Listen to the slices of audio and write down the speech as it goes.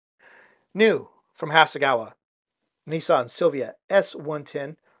New from Hasegawa, Nissan Silvia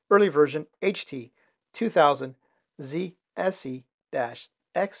S110 early version HT 2000ZSE-X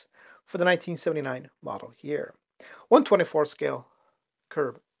for the 1979 model year. 124 scale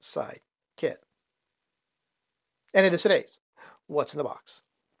curb side kit. And it is today's What's in the Box.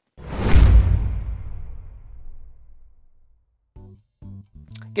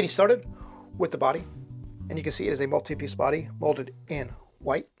 Getting started with the body, and you can see it is a multi-piece body molded in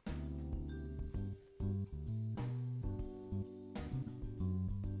white.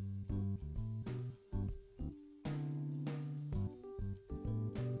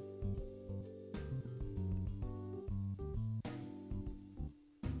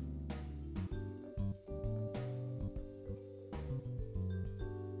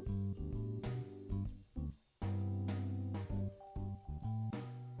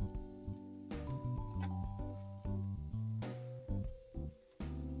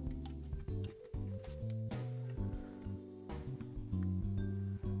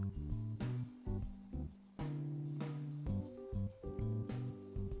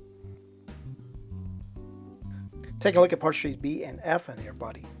 Taking a look at parts trees B and F and their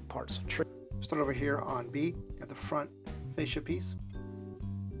body parts tree. Start over here on B at the front fascia piece.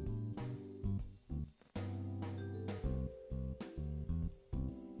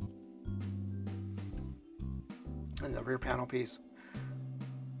 And the rear panel piece.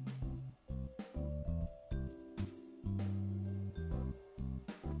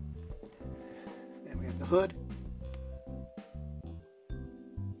 And we have the hood.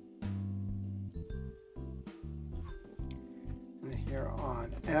 Here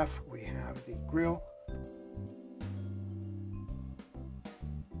on F, we have the grille.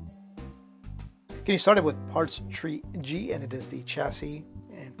 Getting started with parts tree G, and it is the chassis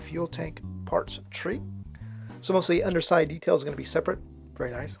and fuel tank parts tree. So most of the underside details are going to be separate.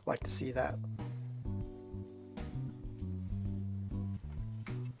 Very nice. Like to see that.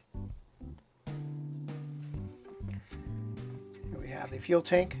 Here we have the fuel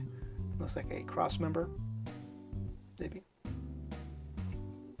tank. Looks like a cross member, maybe.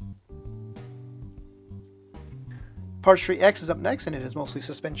 Parts tree X is up next, and it is mostly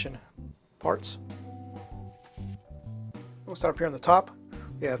suspension parts. We'll start up here on the top.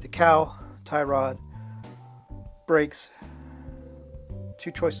 We have the cowl, tie rod, brakes, two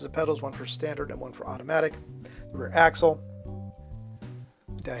choices of pedals, one for standard and one for automatic, the rear axle.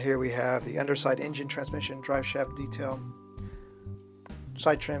 Down here we have the underside engine, transmission, drive shaft detail,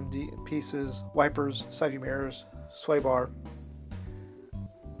 side trim pieces, wipers, side view mirrors, sway bar,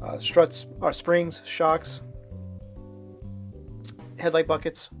 struts, springs, shocks, headlight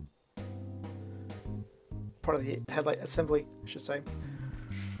buckets, part of the headlight assembly, I should say.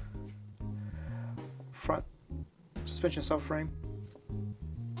 Front suspension subframe.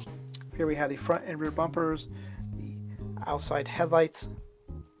 Here we have the front and rear bumpers, the outside headlights,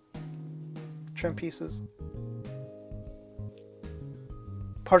 trim pieces.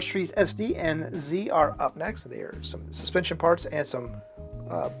 Parts trees SD and Z are up next. There are some suspension parts and some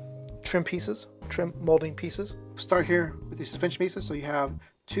trim pieces, trim molding pieces. Start here with the suspension pieces. So you have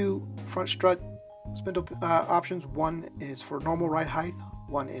two front strut spindle options. One is for normal ride height,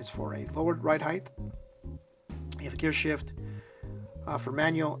 one is for a lowered ride height. You have a gear shift for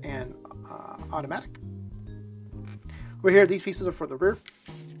manual and automatic. Over here, these pieces are for the rear.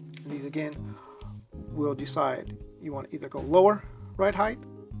 And these again will decide you want to either go lower ride height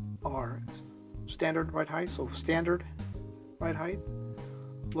or standard ride height. So standard ride height,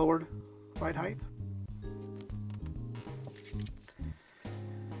 lowered ride height.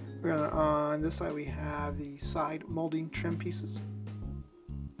 On this side we have the side molding trim pieces.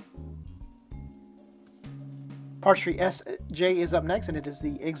 Parts tree SJ is up next, and it is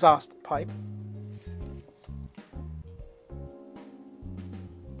the exhaust pipe.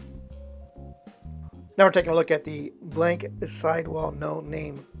 Now we're taking a look at the blank sidewall no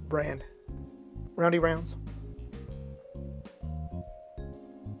name brand roundy rounds.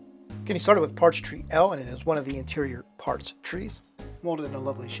 Getting started with parts tree L, and it is one of the interior parts trees, molded in a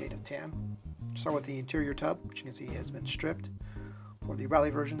lovely shade of tan. Start with the interior tub, which you can see has been stripped for the rally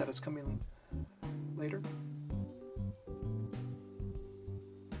version that is coming later.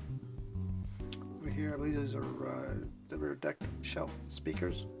 Over here, I believe those are the rear deck shelf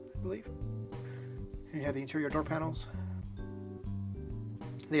speakers, I believe. Here you have the interior door panels.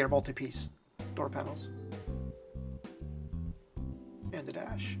 They are multi-piece door panels. And the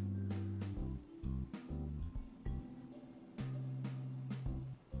dash.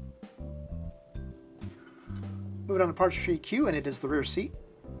 Moving on to parts tree Q, and it is the rear seat.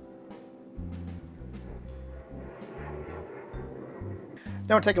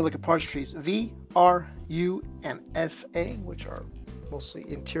 Now we're taking a look at parts trees V, R, U, and SA, which are mostly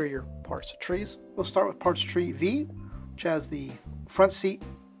interior parts trees. We'll start with parts tree V, which has the front seat,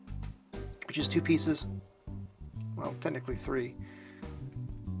 which is 2 pieces. Well, technically 3.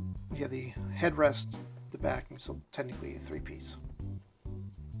 You have the headrest, the backing, so technically a 3-piece.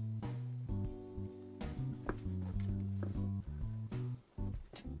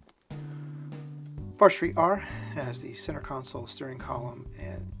 Parts tree R has the center console, steering column,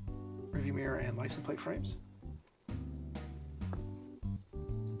 and rearview mirror and license plate frames.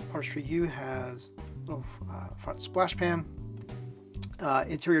 Parts tree U has a little front splash pan,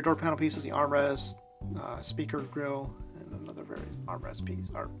 interior door panel pieces, the armrest, speaker grill, and another very armrest piece,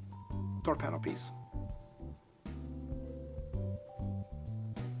 or door panel piece.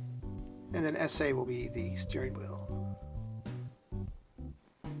 And then SA will be the steering wheel.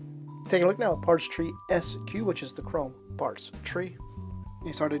 Taking a look now at parts tree SQ, which is the chrome parts tree.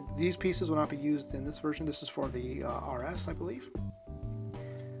 You started, these pieces will not be used in this version. This is for the RS, I believe.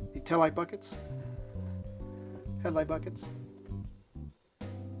 The taillight buckets, headlight buckets.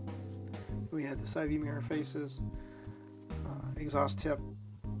 We had the side view mirror faces, exhaust tip.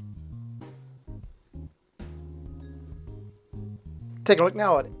 Take a look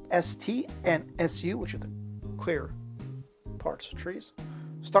now at ST and SU, which are the clear parts trees.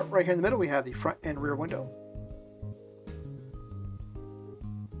 Start right here in the middle. We have the front and rear window.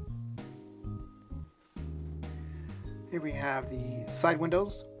 Here we have the side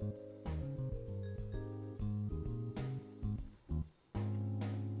windows.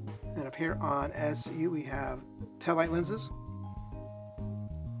 And up here on SU we have taillight lenses,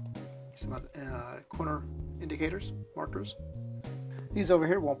 some corner indicators, markers. These over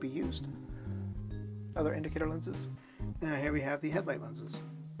here won't be used. Other indicator lenses. Now here we have the headlight lenses.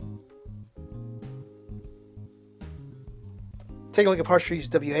 Take a look at parts trees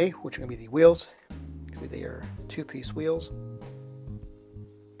WA, which are going to be the wheels, because they are 2-piece wheels.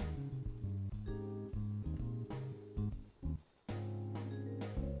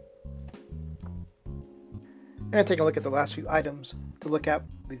 And take a look at the last few items to look at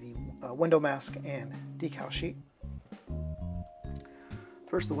with the window mask and decal sheet.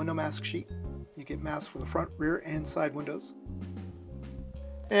 First, the window mask sheet. You get masks for the front, rear, and side windows.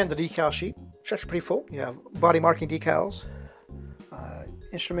 And the decal sheet, it's actually pretty full. You have body marking decals,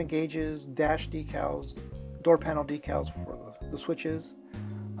 instrument gauges, dash decals, door panel decals for the switches,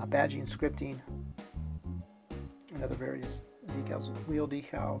 badging, scripting, and other various decals, wheel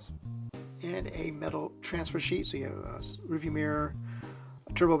decals, and a metal transfer sheet. So you have a rearview mirror,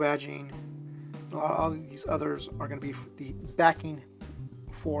 a turbo badging. All of these others are going to be the backing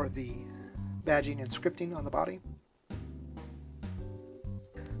for the badging and scripting on the body.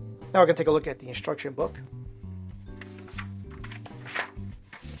 Now we're going to take a look at the instruction book.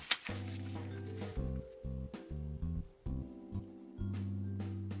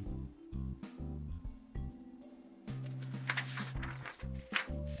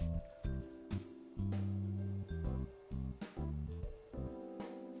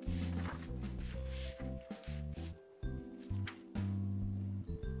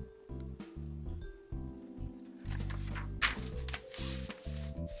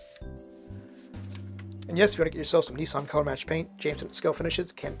 And yes, if you want to get yourself some Nissan color match paint, James at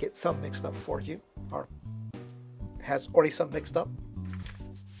Scalefinishes can get some mixed up for you, or has already some mixed up.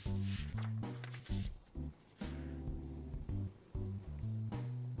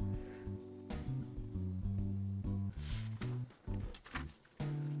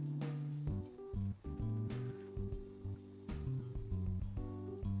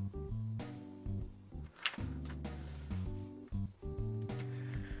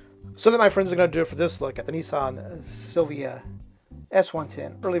 So that, my friends, are going to do it for this look at the Nissan Silvia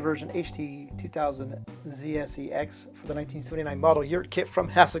S110 early version HT 2000ZSE-X for the 1979 model year kit from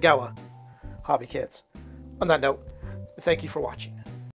Hasegawa Hobby Kits. On that note, thank you for watching.